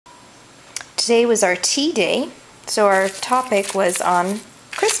Today was our tea day, so our topic was on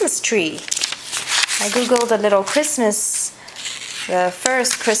Christmas tree. I googled a little the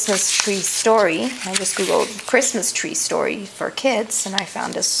first Christmas tree story. I just googled Christmas tree story for kids, and I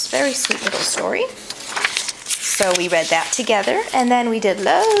found this very sweet little story. So we read that together, and then we did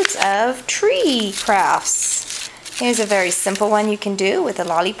loads of tree crafts. Here's a very simple one you can do with a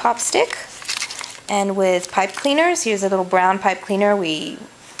lollipop stick and with pipe cleaners. Here's a little brown pipe cleaner we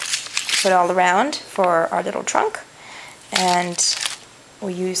put all around for our little trunk, and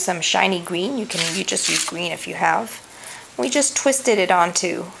we use some shiny green. You just use green if you have. We just twisted it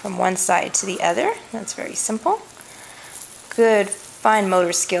onto from one side to the other. That's very simple. Good fine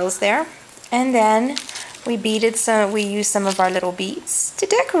motor skills there. And then we used some of our little beads to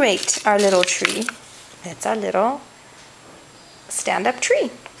decorate our little tree. That's our little stand-up tree.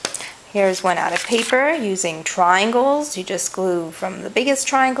 Here's one out of paper using triangles. You just glue from the biggest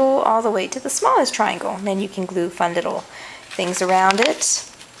triangle all the way to the smallest triangle. And then you can glue fun little things around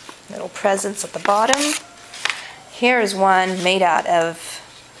it. Little presents at the bottom. Here's one made out of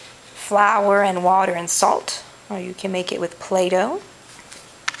flour and water and salt. Or you can make it with Play-Doh.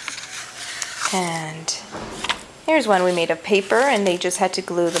 And here's one we made of paper, and they just had to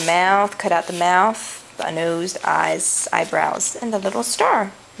glue the mouth, cut out the mouth, the nose, the eyes, eyebrows, and the little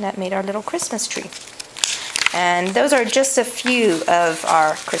star. And that made our little Christmas tree. And those are just a few of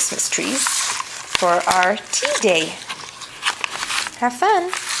our Christmas trees for our tea day. Have fun!